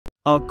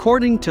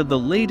According to the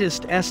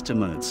latest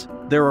estimates,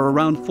 there are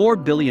around 4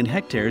 billion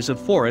hectares of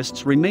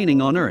forests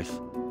remaining on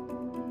Earth,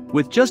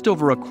 with just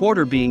over a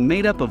quarter being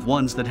made up of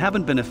ones that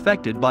haven't been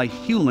affected by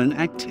human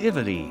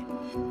activity.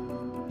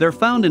 They're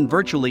found in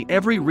virtually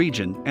every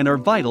region and are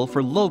vital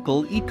for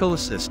local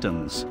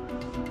ecosystems.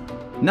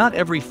 Not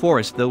every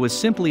forest, though, is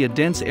simply a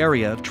dense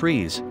area of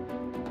trees,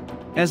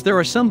 as there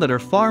are some that are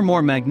far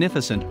more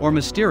magnificent or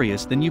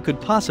mysterious than you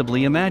could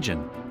possibly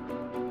imagine.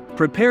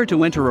 Prepare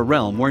to enter a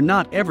realm where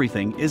not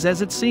everything is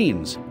as it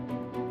seems,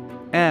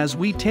 as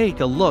we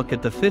take a look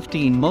at the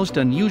 15 most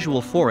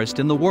unusual forests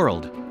in the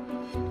world.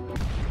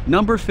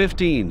 Number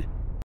 15.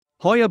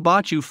 Hoia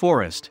Baciu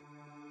Forest.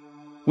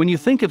 When you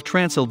think of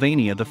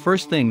Transylvania, the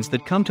first things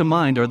that come to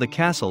mind are the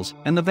castles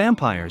and the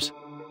vampires.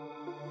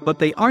 But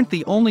they aren't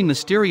the only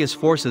mysterious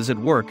forces at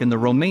work in the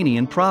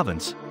Romanian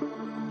province.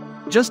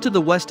 Just to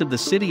the west of the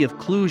city of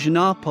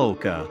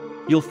Cluj-Napoca,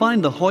 you'll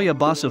find the Hoia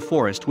Baciu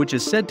forest, which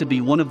is said to be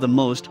one of the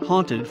most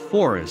haunted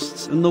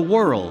forests in the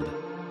world.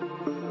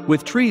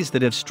 With trees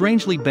that have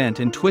strangely bent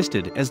and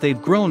twisted as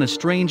they've grown a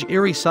strange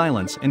eerie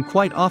silence and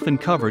quite often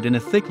covered in a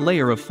thick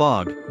layer of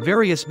fog,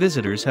 various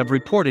visitors have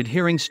reported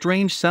hearing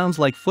strange sounds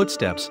like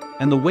footsteps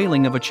and the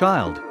wailing of a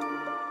child.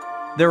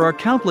 There are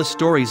countless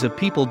stories of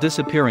people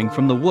disappearing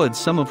from the woods,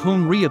 some of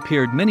whom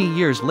reappeared many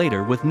years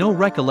later with no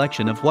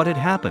recollection of what had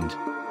happened.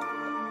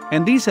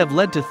 And these have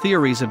led to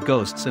theories of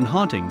ghosts and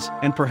hauntings,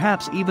 and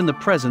perhaps even the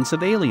presence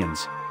of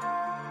aliens.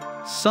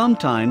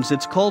 Sometimes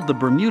it's called the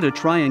Bermuda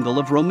Triangle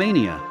of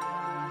Romania.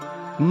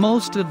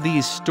 Most of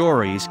these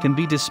stories can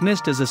be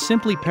dismissed as a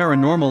simply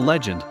paranormal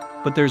legend,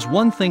 but there's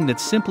one thing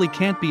that simply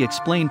can't be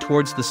explained.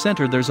 Towards the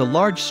center, there's a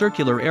large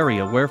circular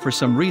area where for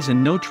some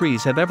reason no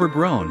trees have ever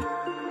grown.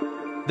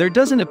 There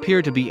doesn't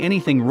appear to be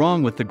anything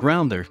wrong with the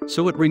ground there,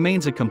 so it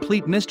remains a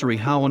complete mystery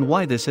how and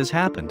why this has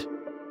happened.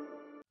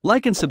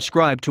 Like and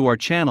subscribe to our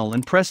channel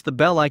and press the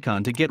bell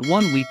icon to get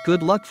 1 week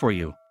good luck for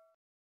you.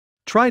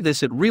 Try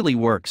this, it really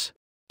works.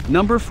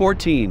 Number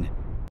 14.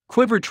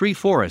 Quiver Tree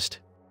Forest.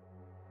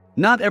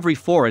 Not every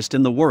forest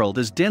in the world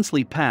is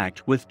densely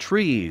packed with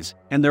trees,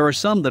 and there are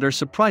some that are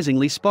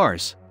surprisingly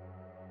sparse.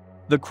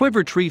 The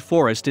Quiver Tree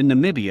Forest in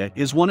Namibia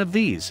is one of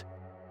these.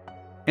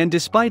 And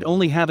despite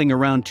only having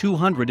around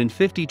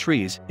 250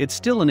 trees, it's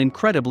still an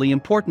incredibly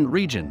important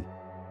region,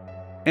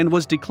 and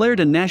was declared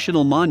a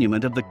national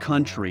monument of the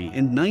country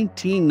in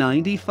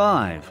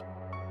 1995.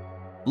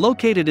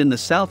 Located in the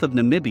south of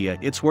Namibia,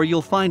 it's where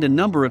you'll find a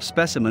number of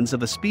specimens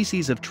of a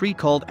species of tree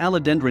called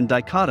Allodendron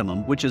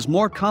dichotomum, which is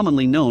more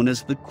commonly known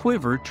as the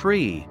quiver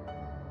tree,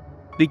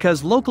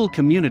 because local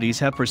communities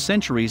have for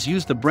centuries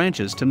used the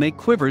branches to make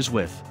quivers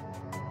with.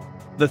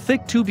 The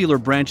thick tubular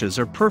branches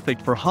are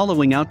perfect for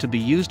hollowing out to be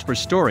used for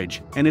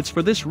storage, and it's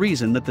for this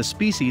reason that the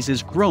species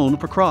is grown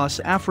across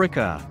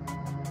Africa.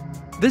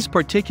 This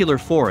particular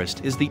forest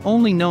is the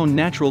only known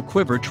natural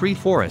quiver tree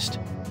forest.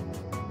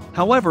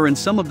 However, and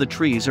some of the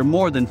trees are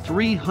more than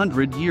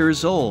 300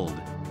 years old.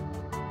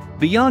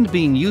 Beyond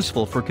being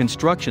useful for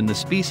construction, the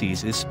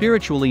species is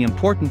spiritually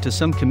important to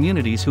some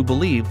communities who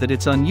believe that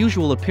its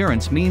unusual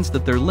appearance means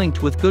that they're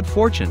linked with good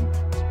fortune.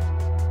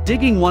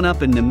 Digging one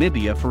up in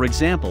Namibia, for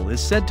example,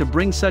 is said to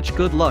bring such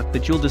good luck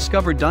that you'll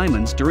discover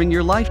diamonds during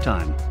your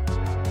lifetime.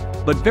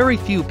 But very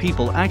few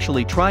people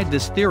actually tried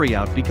this theory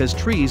out because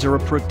trees are a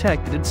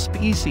protected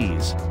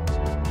species.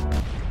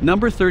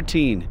 Number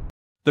 13.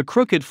 The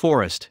Crooked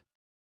Forest.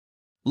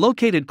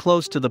 Located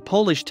close to the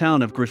Polish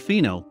town of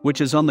Gryfino, which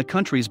is on the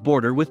country's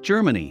border with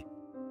Germany.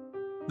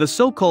 The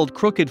so-called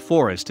Crooked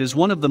Forest is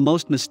one of the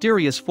most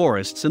mysterious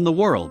forests in the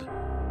world.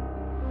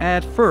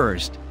 At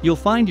first, you'll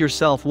find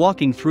yourself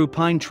walking through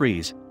pine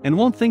trees and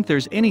won't think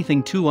there's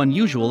anything too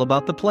unusual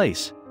about the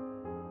place.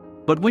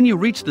 But when you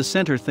reach the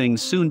center,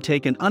 things soon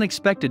take an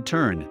unexpected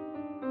turn.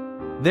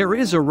 There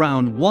is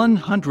around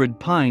 100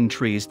 pine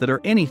trees that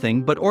are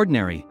anything but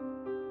ordinary,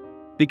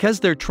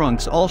 because their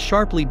trunks all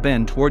sharply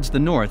bend towards the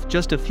north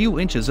just a few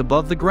inches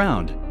above the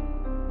ground.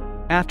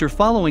 After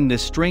following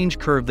this strange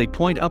curve, they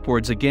point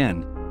upwards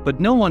again, but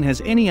no one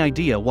has any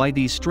idea why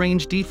these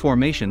strange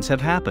deformations have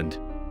happened.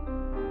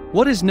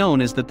 What is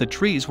known is that the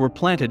trees were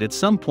planted at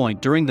some point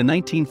during the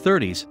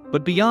 1930s,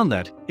 but beyond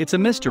that, it's a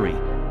mystery.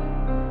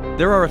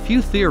 There are a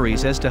few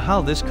theories as to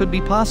how this could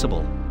be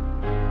possible.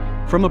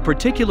 From a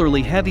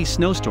particularly heavy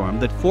snowstorm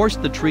that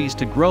forced the trees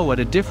to grow at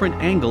a different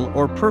angle,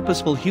 or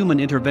purposeful human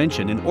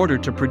intervention in order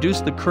to produce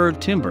the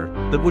curved timber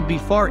that would be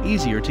far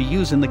easier to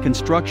use in the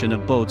construction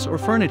of boats or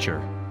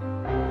furniture.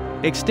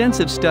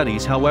 Extensive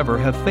studies, however,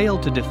 have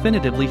failed to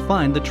definitively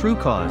find the true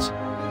cause.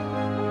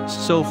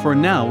 So for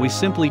now, we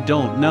simply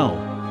don't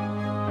know.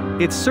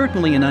 It's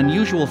certainly an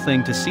unusual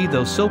thing to see,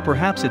 though, so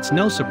perhaps it's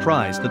no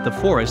surprise that the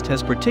forest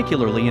has,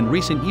 particularly in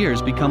recent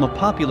years, become a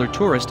popular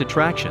tourist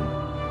attraction.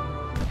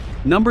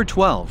 Number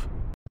 12.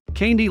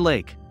 Candy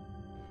Lake.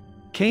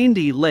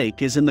 Candy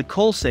Lake is in the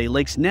Kolsay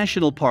Lakes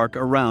National Park,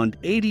 around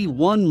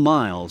 81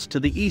 miles to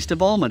the east of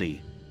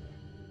Almaty.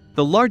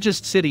 The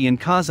largest city in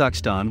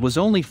Kazakhstan was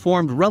only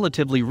formed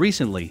relatively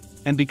recently,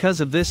 and because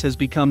of this has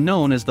become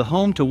known as the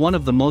home to one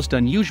of the most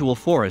unusual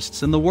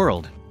forests in the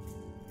world.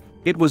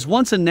 It was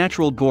once a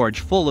natural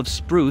gorge full of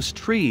spruce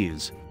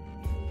trees.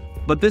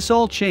 But this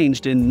all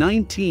changed in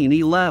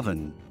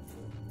 1911.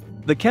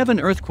 The Kevin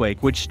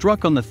earthquake, which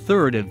struck on the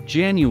 3rd of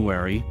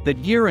January that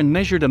year and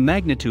measured a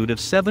magnitude of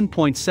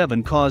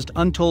 7.7, caused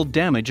untold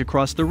damage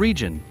across the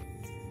region,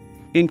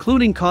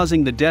 including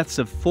causing the deaths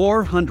of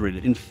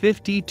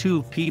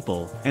 452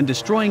 people and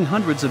destroying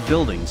hundreds of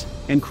buildings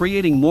and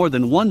creating more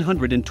than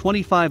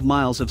 125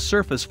 miles of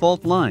surface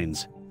fault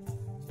lines.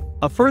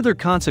 A further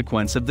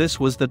consequence of this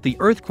was that the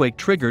earthquake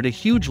triggered a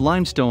huge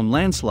limestone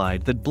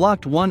landslide that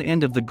blocked one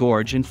end of the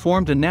gorge and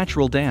formed a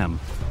natural dam.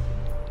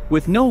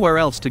 With nowhere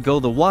else to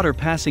go, the water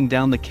passing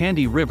down the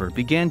Kandy River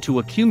began to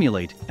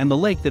accumulate, and the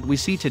lake that we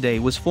see today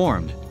was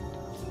formed.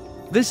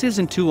 This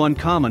isn't too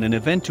uncommon an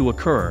event to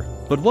occur,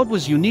 but what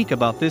was unique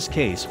about this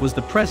case was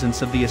the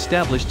presence of the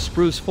established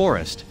spruce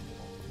forest.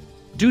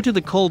 Due to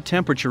the cold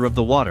temperature of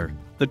the water,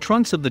 the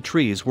trunks of the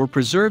trees were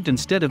preserved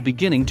instead of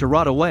beginning to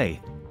rot away,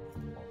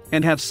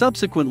 and have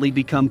subsequently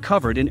become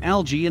covered in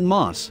algae and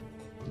moss.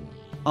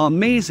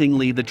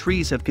 Amazingly, the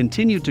trees have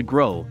continued to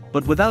grow,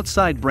 but without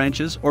side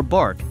branches or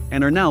bark,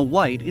 and are now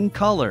white in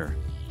color.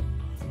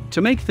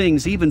 To make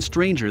things even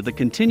stranger, the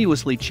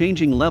continuously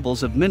changing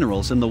levels of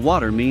minerals in the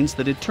water means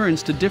that it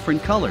turns to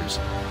different colors.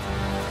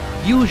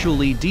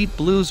 Usually deep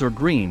blues or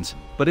greens,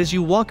 but as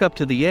you walk up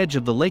to the edge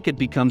of the lake it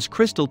becomes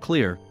crystal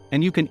clear,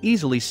 and you can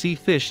easily see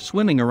fish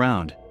swimming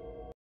around.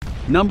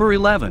 Number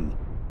 11.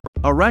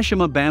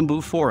 Arashiyama Bamboo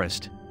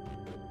Forest.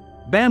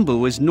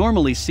 Bamboo is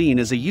normally seen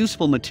as a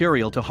useful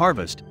material to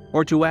harvest,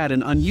 or to add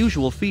an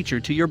unusual feature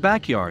to your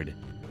backyard.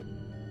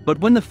 But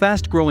when the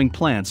fast-growing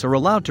plants are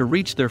allowed to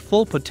reach their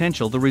full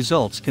potential, the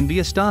results can be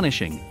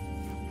astonishing.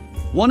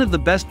 One of the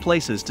best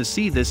places to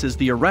see this is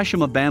the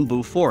Arashiyama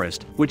Bamboo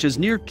Forest, which is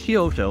near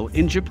Kyoto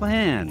in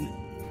Japan.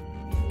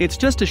 It's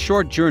just a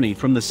short journey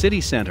from the city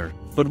center,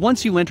 but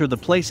once you enter the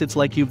place it's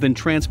like you've been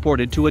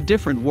transported to a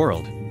different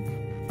world.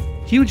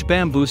 Huge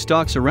bamboo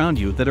stalks around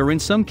you that are in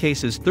some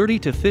cases 30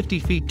 to 50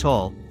 feet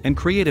tall, and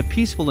create a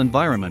peaceful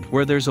environment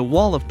where there's a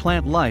wall of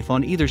plant life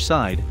on either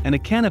side and a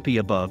canopy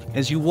above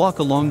as you walk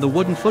along the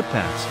wooden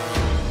footpaths.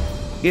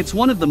 It's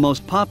one of the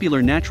most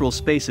popular natural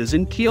spaces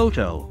in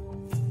Kyoto.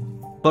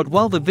 But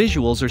while the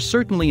visuals are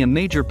certainly a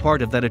major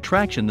part of that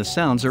attraction, the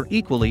sounds are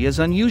equally as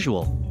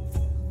unusual.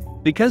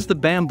 Because the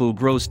bamboo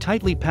grows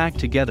tightly packed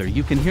together,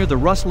 you can hear the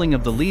rustling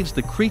of the leaves,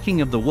 the creaking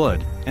of the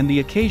wood, and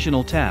the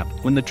occasional tap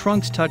when the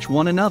trunks touch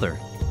one another.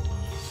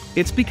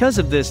 It's because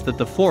of this that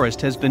the forest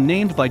has been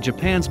named by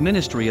Japan's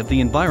Ministry of the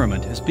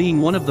Environment as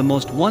being one of the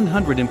most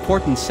 100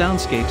 important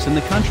soundscapes in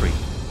the country.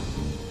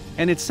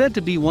 And it's said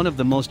to be one of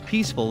the most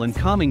peaceful and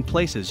calming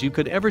places you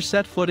could ever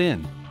set foot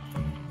in.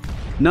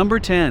 Number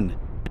 10.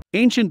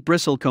 Ancient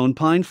Bristlecone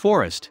Pine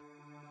Forest.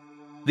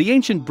 The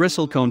ancient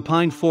bristlecone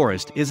pine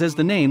forest is, as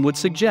the name would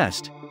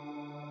suggest,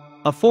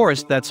 a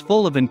forest that's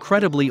full of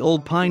incredibly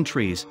old pine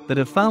trees that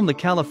have found the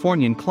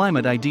Californian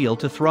climate ideal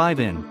to thrive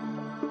in.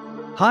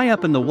 High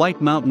up in the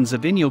White Mountains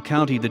of Inyo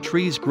County, the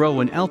trees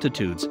grow in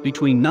altitudes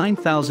between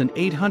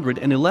 9,800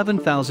 and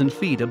 11,000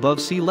 feet above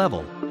sea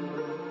level,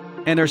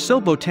 and are so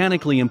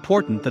botanically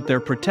important that they're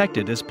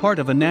protected as part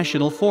of a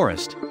national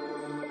forest.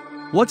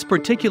 What's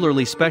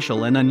particularly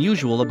special and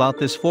unusual about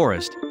this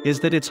forest is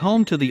that it's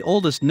home to the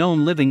oldest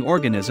known living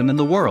organism in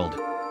the world,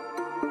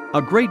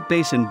 a Great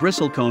Basin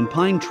bristlecone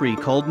pine tree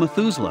called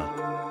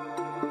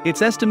Methuselah.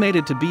 It's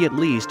estimated to be at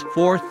least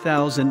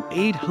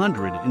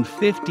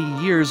 4,850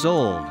 years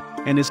old,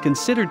 and is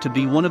considered to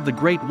be one of the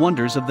great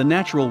wonders of the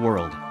natural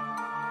world,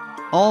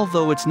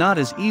 although it's not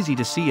as easy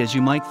to see as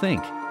you might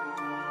think.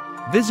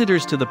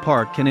 Visitors to the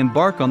park can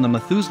embark on the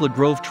Methuselah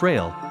Grove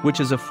Trail, which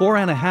is a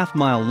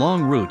 4.5-mile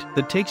long route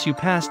that takes you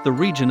past the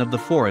region of the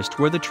forest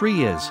where the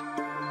tree is.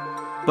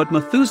 But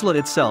Methuselah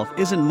itself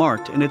isn't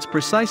marked, and its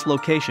precise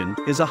location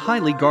is a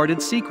highly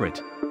guarded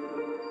secret.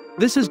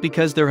 This is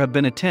because there have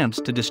been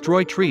attempts to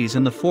destroy trees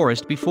in the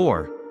forest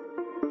before.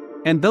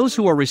 And those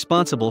who are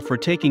responsible for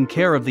taking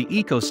care of the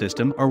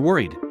ecosystem are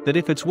worried that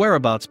if its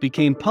whereabouts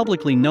became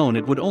publicly known,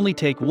 it would only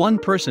take one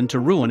person to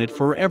ruin it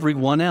for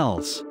everyone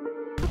else.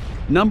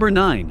 Number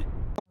 9.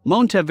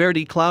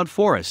 Monteverde Cloud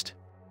Forest.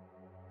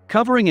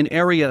 Covering an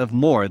area of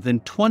more than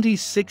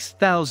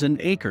 26,000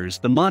 acres,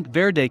 the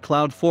Monteverde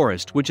Cloud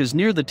Forest, which is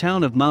near the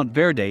town of Mount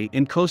Verde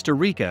in Costa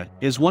Rica,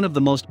 is one of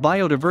the most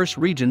biodiverse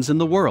regions in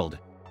the world.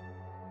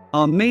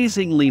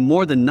 Amazingly,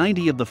 more than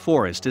 90% of the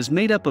forest is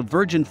made up of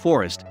virgin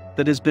forest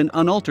that has been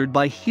unaltered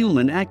by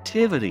human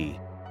activity.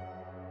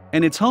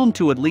 And it's home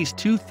to at least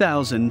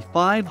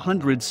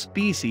 2,500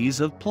 species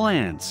of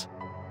plants,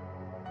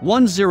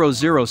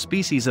 100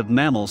 species of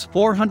mammals,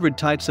 400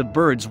 types of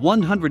birds,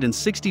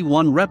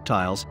 161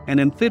 reptiles and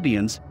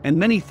amphibians, and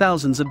many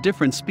thousands of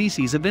different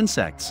species of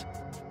insects.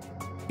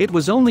 It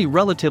was only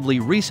relatively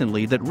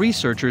recently that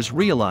researchers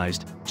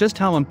realized just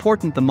how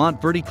important the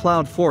Monteverde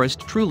Cloud Forest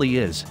truly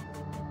is.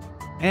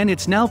 And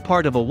it's now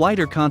part of a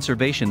wider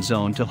conservation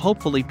zone to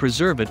hopefully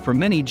preserve it for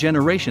many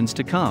generations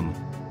to come.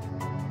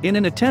 In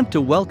an attempt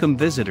to welcome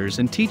visitors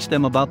and teach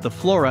them about the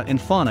flora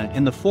and fauna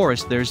in the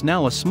forest, there's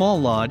now a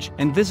small lodge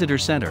and visitor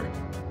center.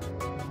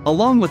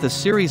 along with a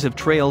series of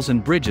trails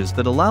and bridges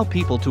that allow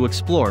people to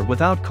explore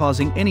without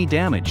causing any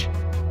damage.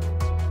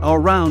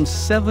 Around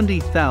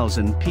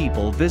 70,000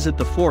 people visit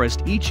the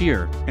forest each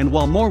year, and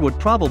while more would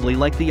probably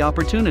like the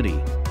opportunity.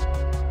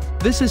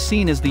 This is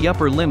seen as the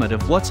upper limit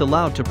of what's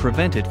allowed to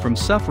prevent it from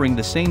suffering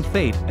the same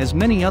fate as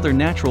many other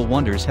natural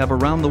wonders have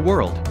around the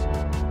world.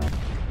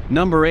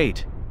 Number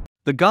 8.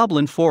 The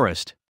Goblin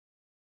Forest.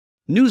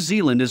 New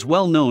Zealand is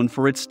well known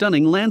for its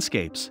stunning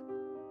landscapes.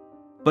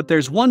 But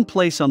there's one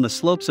place on the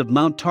slopes of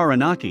Mount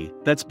Taranaki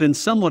that's been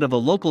somewhat of a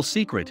local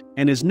secret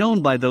and is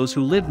known by those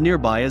who live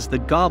nearby as the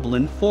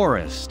Goblin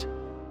Forest.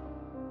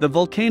 The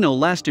volcano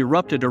last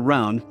erupted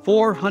around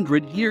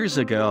 400 years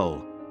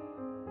ago.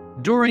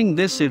 During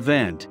this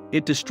event,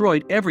 it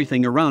destroyed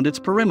everything around its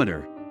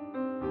perimeter.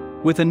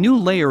 With a new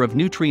layer of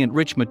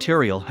nutrient-rich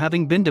material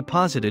having been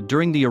deposited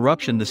during the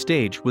eruption, the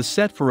stage was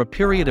set for a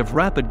period of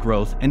rapid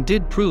growth and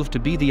did prove to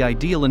be the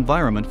ideal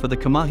environment for the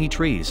kamahi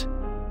trees.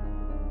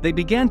 They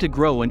began to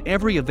grow in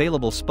every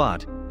available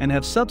spot, and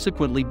have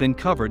subsequently been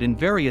covered in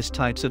various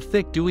types of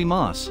thick dewy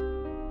moss.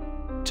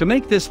 To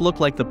make this look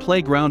like the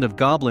playground of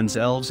goblins,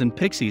 elves and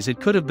pixies, it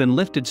could have been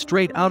lifted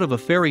straight out of a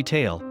fairy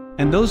tale,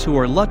 and those who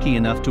are lucky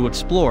enough to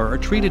explore are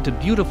treated to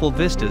beautiful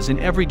vistas in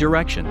every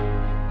direction.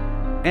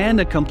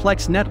 And a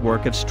complex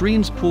network of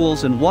streams,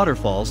 pools and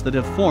waterfalls that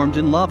have formed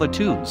in lava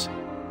tubes.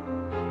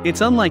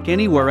 It's unlike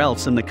anywhere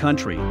else in the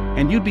country,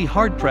 and you'd be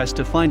hard-pressed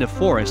to find a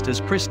forest as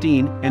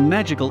pristine and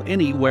magical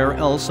anywhere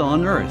else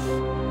on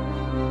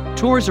Earth.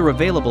 Tours are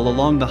available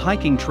along the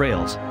hiking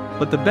trails,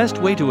 but the best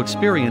way to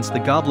experience the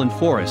Goblin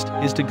Forest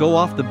is to go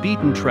off the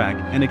beaten track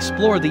and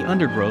explore the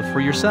undergrowth for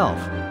yourself.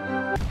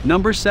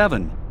 Number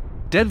 7.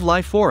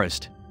 Deadfly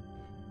Forest.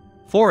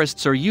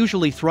 Forests are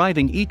usually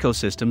thriving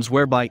ecosystems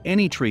whereby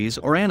any trees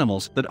or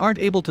animals that aren't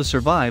able to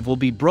survive will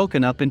be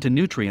broken up into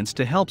nutrients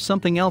to help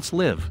something else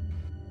live.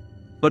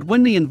 But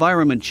when the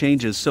environment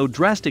changes so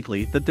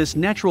drastically that this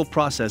natural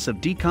process of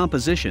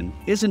decomposition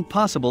isn't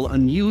possible,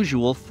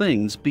 unusual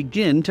things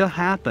begin to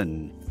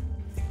happen.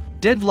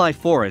 Deadfly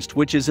Forest,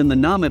 which is in the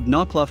Namib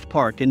Naukluft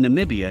Park in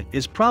Namibia,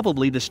 is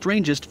probably the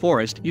strangest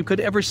forest you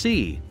could ever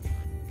see.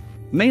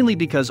 Mainly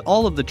because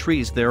all of the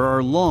trees there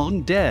are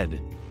long dead.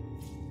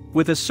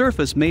 With a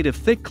surface made of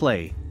thick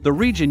clay, the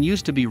region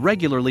used to be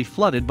regularly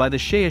flooded by the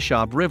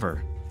Shayashab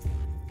River.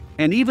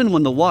 And even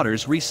when the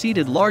waters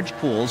receded, large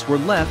pools were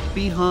left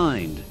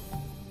behind.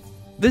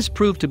 This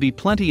proved to be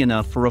plenty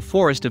enough for a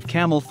forest of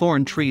camel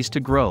thorn trees to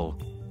grow.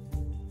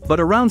 But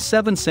around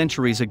 7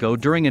 centuries ago,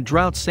 during a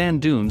drought,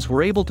 sand dunes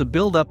were able to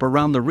build up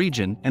around the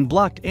region and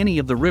blocked any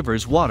of the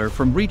river's water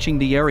from reaching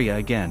the area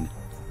again.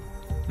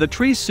 The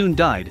trees soon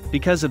died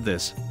because of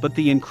this, but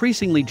the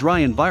increasingly dry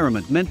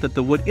environment meant that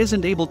the wood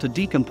isn't able to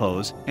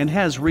decompose and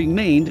has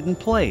remained in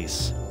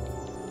place.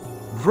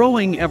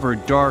 Growing ever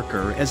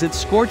darker as it's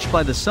scorched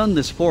by the sun,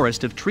 this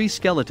forest of tree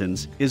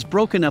skeletons is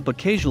broken up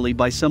occasionally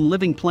by some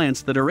living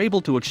plants that are able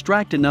to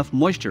extract enough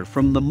moisture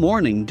from the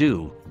morning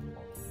dew.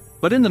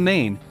 But in the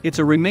main, it's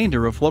a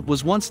remainder of what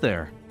was once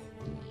there.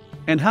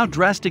 And how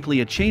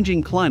drastically a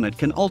changing climate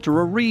can alter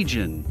a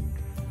region.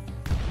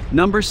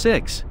 Number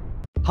 6.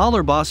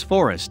 Hallerbos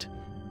Forest.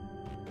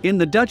 In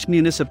the Dutch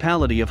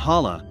municipality of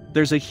Halle,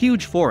 there's a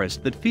huge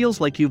forest that feels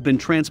like you've been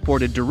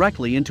transported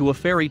directly into a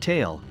fairy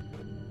tale.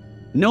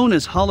 Known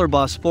as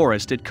Hallerbos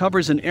Forest, it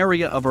covers an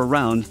area of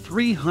around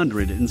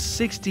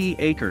 360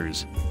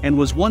 acres, and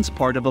was once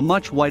part of a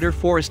much wider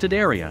forested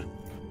area.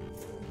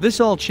 This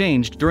all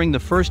changed during the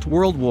First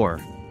World War.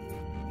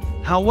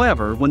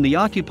 However, when the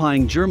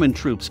occupying German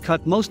troops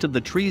cut most of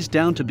the trees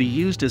down to be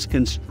used as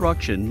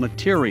construction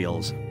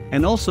materials,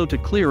 and also to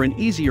clear an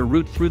easier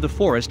route through the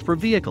forest for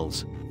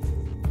vehicles.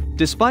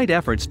 Despite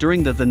efforts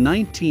during the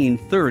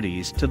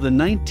 1930s to the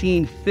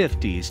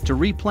 1950s to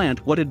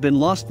replant what had been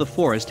lost, the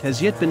forest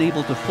has yet been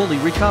able to fully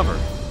recover.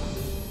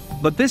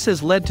 But this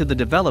has led to the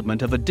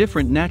development of a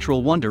different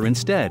natural wonder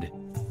instead.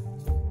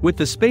 With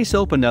the space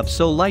opened up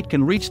so light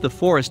can reach the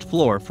forest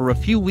floor for a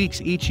few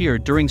weeks each year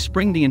during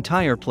spring, the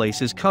entire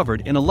place is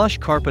covered in a lush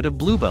carpet of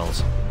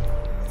bluebells.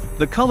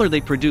 The color they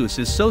produce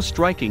is so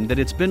striking that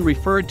it's been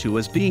referred to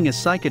as being a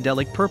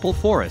psychedelic purple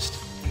forest.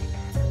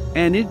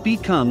 And it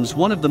becomes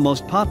one of the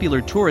most popular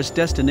tourist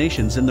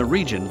destinations in the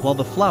region while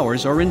the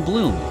flowers are in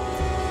bloom.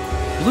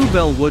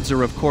 Bluebell woods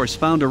are of course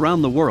found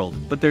around the world,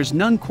 but there's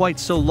none quite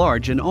so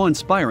large and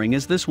awe-inspiring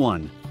as this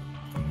one.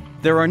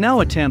 There are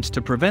now attempts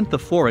to prevent the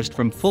forest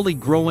from fully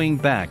growing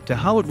back to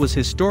how it was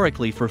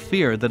historically, for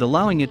fear that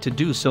allowing it to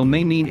do so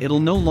may mean it'll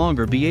no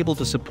longer be able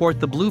to support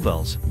the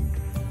bluebells.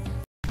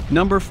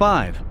 Number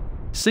 5.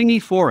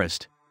 Singi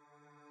Forest.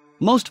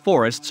 Most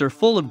forests are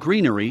full of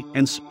greenery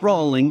and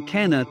sprawling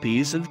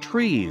canopies of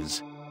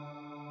trees.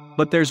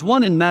 But there's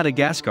one in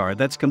Madagascar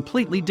that's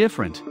completely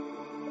different.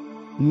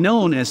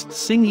 Known as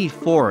Singi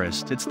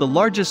Forest, it's the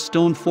largest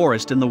stone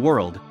forest in the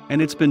world,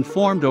 and it's been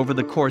formed over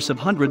the course of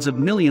hundreds of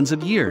millions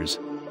of years.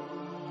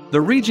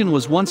 The region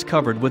was once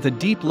covered with a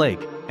deep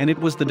lake, and it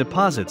was the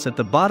deposits at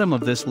the bottom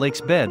of this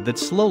lake's bed that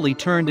slowly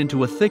turned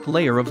into a thick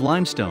layer of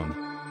limestone.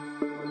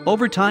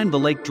 Over time the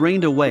lake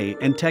drained away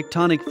and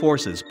tectonic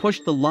forces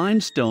pushed the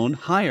limestone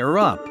higher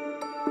up,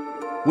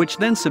 which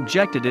then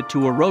subjected it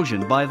to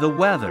erosion by the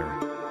weather.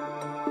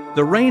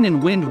 The rain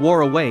and wind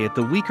wore away at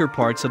the weaker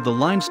parts of the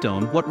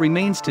limestone. What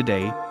remains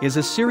today is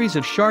a series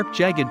of sharp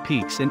jagged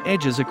peaks and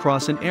edges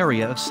across an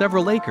area of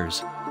several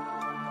acres.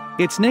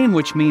 Its name,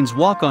 which means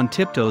walk on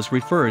tiptoes,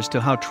 refers to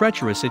how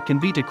treacherous it can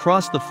be to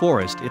cross the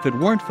forest if it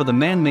weren't for the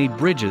man-made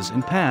bridges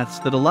and paths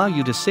that allow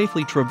you to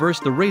safely traverse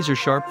the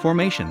razor-sharp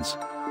formations.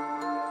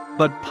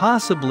 But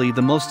possibly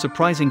the most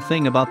surprising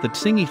thing about the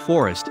Tsingy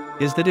forest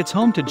is that it's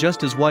home to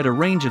just as wide a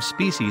range of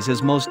species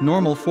as most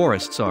normal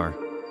forests are.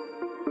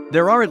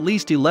 There are at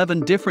least 11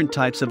 different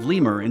types of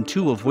lemur, and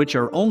 2 of which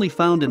are only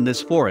found in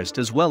this forest,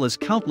 as well as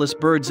countless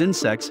birds,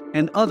 insects,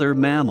 and other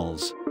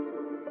mammals.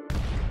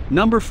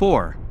 Number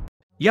 4.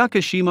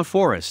 Yakushima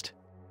Forest.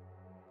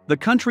 The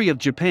country of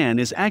Japan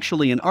is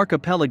actually an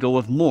archipelago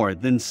of more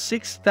than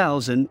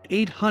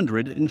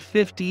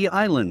 6,850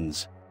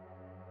 islands.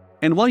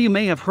 And while you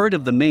may have heard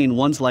of the main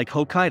ones like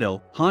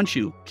Hokkaido,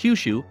 Honshu,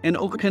 Kyushu, and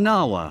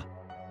Okinawa,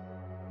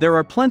 there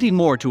are plenty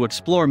more to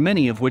explore,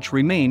 many of which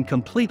remain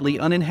completely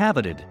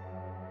uninhabited.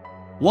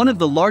 One of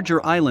the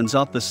larger islands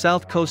off the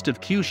south coast of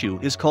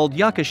Kyushu is called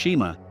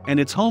Yakushima, and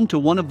it's home to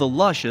one of the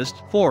lushest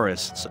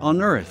forests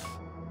on Earth.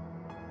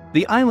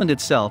 The island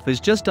itself is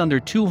just under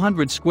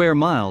 200 square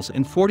miles,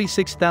 and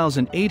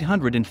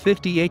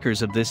 46,850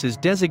 acres of this is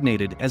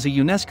designated as a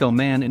UNESCO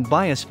Man and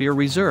Biosphere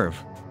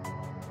Reserve.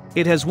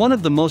 It has one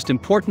of the most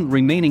important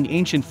remaining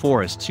ancient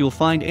forests you'll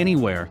find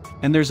anywhere,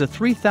 and there's a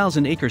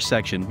 3,000-acre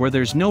section where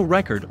there's no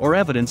record or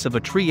evidence of a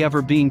tree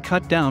ever being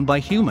cut down by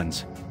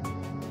humans.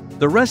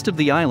 The rest of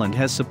the island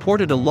has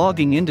supported a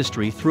logging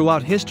industry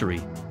throughout history,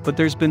 but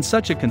there's been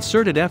such a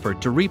concerted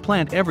effort to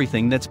replant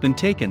everything that's been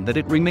taken that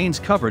it remains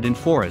covered in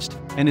forest,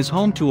 and is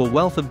home to a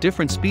wealth of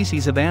different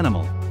species of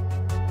animal.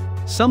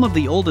 Some of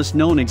the oldest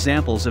known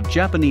examples of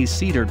Japanese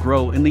cedar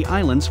grow in the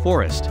island's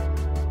forest,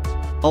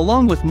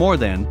 along with more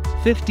than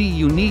 50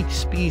 unique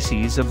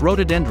species of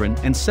rhododendron,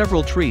 and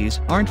several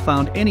trees aren't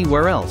found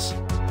anywhere else.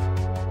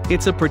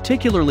 It's a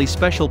particularly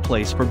special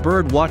place for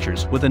bird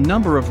watchers, with a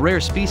number of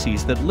rare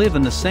species that live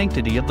in the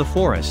sanctity of the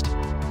forest.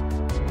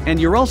 And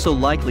you're also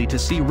likely to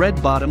see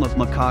red-bottom of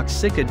macaques,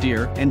 sika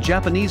deer, and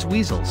Japanese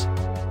weasels.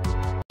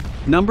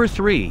 Number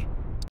 3.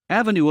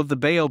 Avenue of the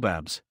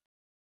Baobabs.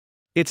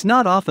 It's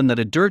not often that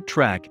a dirt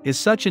track is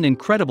such an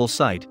incredible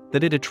sight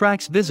that it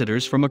attracts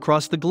visitors from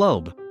across the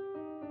globe.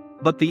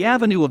 But the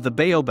Avenue of the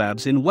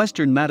Baobabs in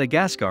western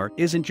Madagascar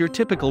isn't your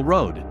typical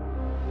road.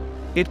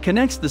 It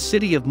connects the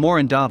city of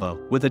Morondava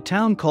with a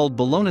town called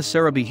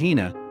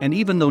Bologna-Sarabihina, and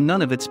even though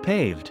none of it's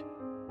paved,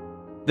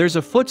 there's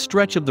a foot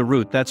stretch of the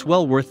route that's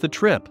well worth the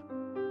trip.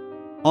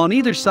 On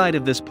either side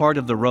of this part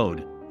of the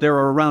road, there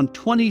are around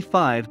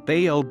 25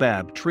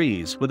 baobab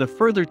trees, with a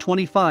further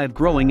 25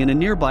 growing in a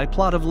nearby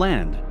plot of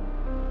land.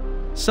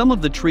 Some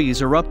of the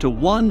trees are up to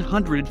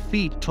 100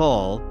 feet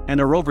tall and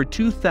are over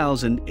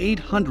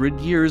 2,800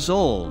 years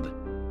old.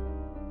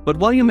 But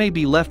while you may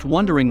be left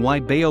wondering why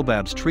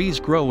baobab's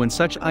trees grow in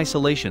such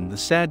isolation, the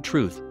sad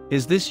truth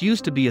is this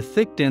used to be a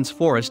thick, dense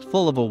forest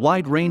full of a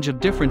wide range of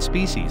different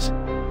species.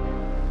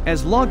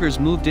 As loggers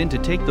moved in to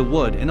take the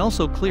wood and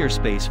also clear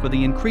space for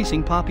the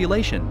increasing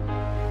population,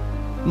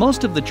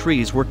 most of the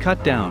trees were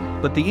cut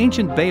down, but the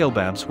ancient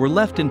baobabs were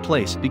left in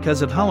place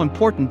because of how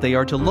important they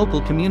are to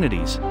local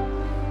communities.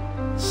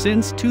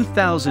 Since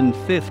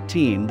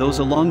 2015, those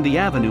along the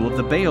Avenue of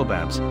the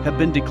Baobabs have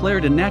been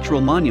declared a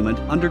natural monument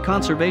under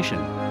conservation.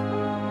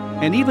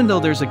 And even though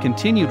there's a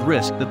continued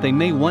risk that they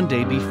may one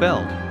day be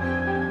felled,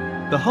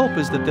 the hope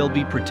is that they'll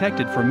be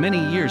protected for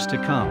many years to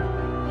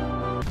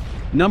come.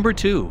 Number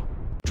 2.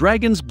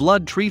 Dragon's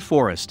Blood Tree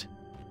Forest.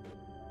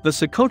 The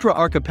Socotra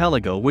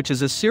Archipelago, which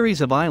is a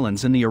series of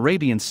islands in the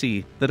Arabian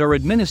Sea that are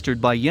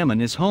administered by Yemen,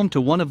 is home to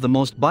one of the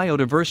most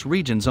biodiverse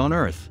regions on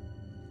Earth.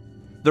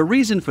 The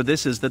reason for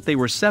this is that they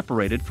were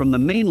separated from the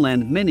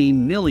mainland many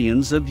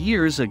millions of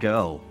years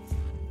ago.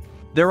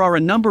 There are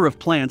a number of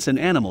plants and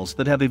animals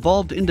that have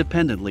evolved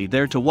independently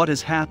there to what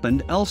has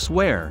happened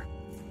elsewhere.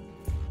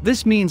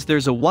 This means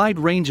there's a wide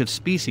range of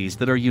species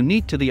that are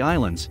unique to the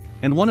islands,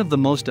 and one of the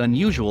most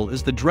unusual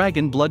is the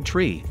dragon blood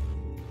tree.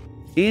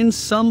 In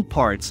some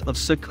parts of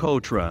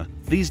Socotra,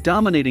 these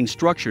dominating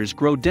structures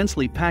grow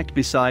densely packed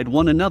beside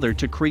one another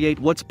to create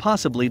what's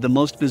possibly the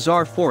most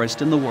bizarre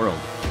forest in the world,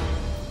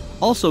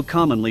 also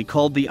commonly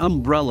called the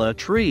umbrella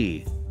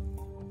tree.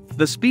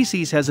 The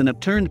species has an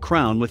upturned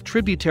crown with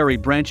tributary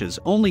branches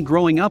only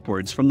growing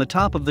upwards from the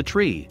top of the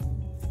tree.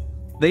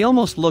 They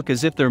almost look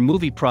as if they're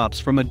movie props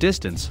from a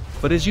distance,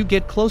 but as you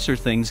get closer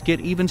things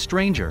get even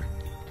stranger.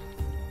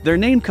 Their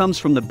name comes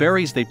from the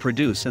berries they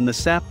produce and the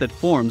sap that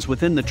forms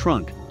within the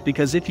trunk,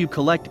 because if you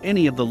collect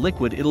any of the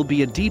liquid it'll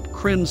be a deep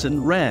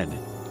crimson red.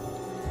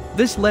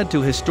 This led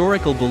to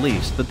historical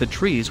beliefs that the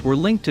trees were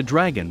linked to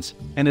dragons,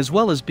 and as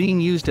well as being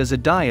used as a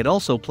diet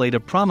also played a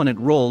prominent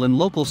role in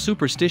local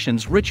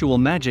superstitions, ritual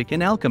magic,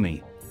 and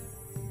alchemy.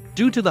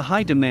 Due to the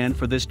high demand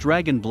for this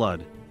dragon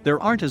blood,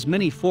 there aren't as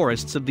many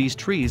forests of these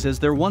trees as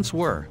there once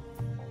were.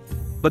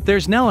 But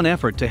there's now an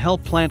effort to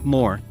help plant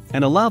more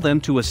and allow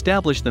them to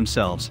establish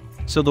themselves,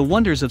 so the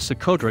wonders of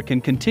Socotra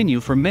can continue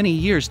for many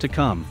years to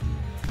come.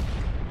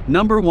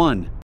 Number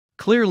 1.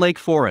 Clear Lake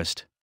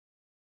Forest.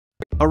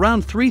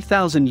 Around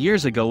 3,000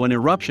 years ago, an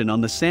eruption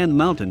on the Sand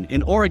Mountain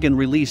in Oregon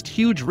released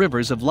huge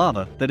rivers of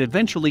lava that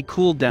eventually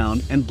cooled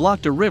down and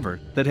blocked a river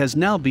that has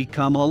now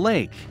become a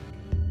lake.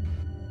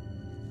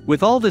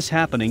 With all this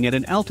happening at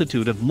an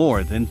altitude of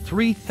more than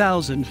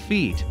 3,000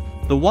 feet,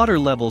 the water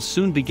levels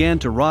soon began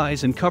to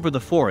rise and cover the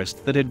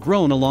forest that had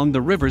grown along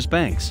the river's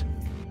banks.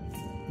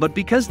 But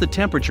because the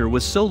temperature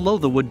was so low,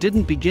 the wood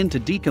didn't begin to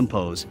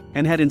decompose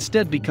and had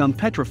instead become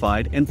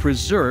petrified and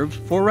preserved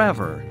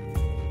forever.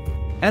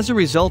 As a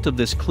result of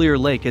this clear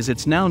lake, as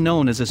it's now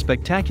known as a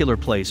spectacular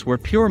place where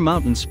pure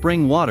mountain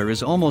spring water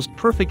is almost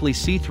perfectly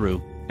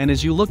see-through, and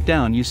as you look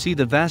down you see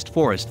the vast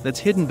forest that's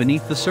hidden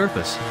beneath the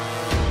surface.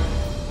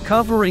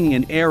 Covering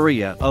an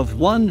area of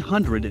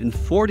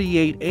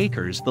 148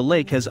 acres, the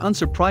lake has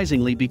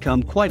unsurprisingly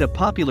become quite a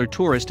popular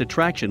tourist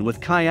attraction, with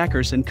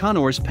kayakers and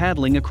canoers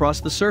paddling across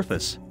the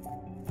surface.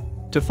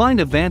 To find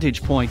a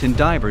vantage point, and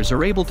divers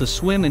are able to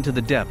swim into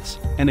the depths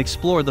and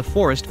explore the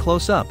forest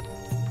close up.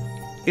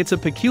 It's a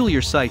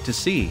peculiar sight to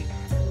see.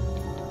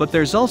 But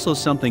there's also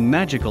something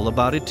magical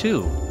about it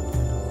too.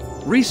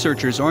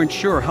 Researchers aren't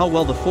sure how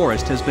well the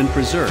forest has been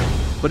preserved,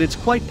 but it's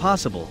quite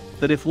possible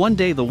that if one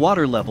day the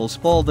water levels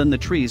fall, then the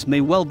trees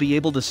may well be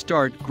able to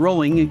start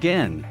growing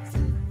again.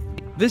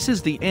 This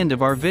is the end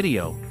of our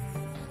video.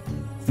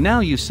 Now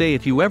you say,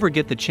 if you ever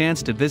get the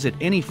chance to visit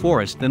any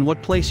forest, then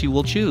what place you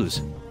will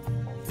choose.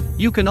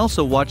 You can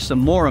also watch some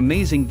more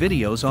amazing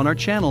videos on our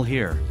channel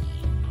here.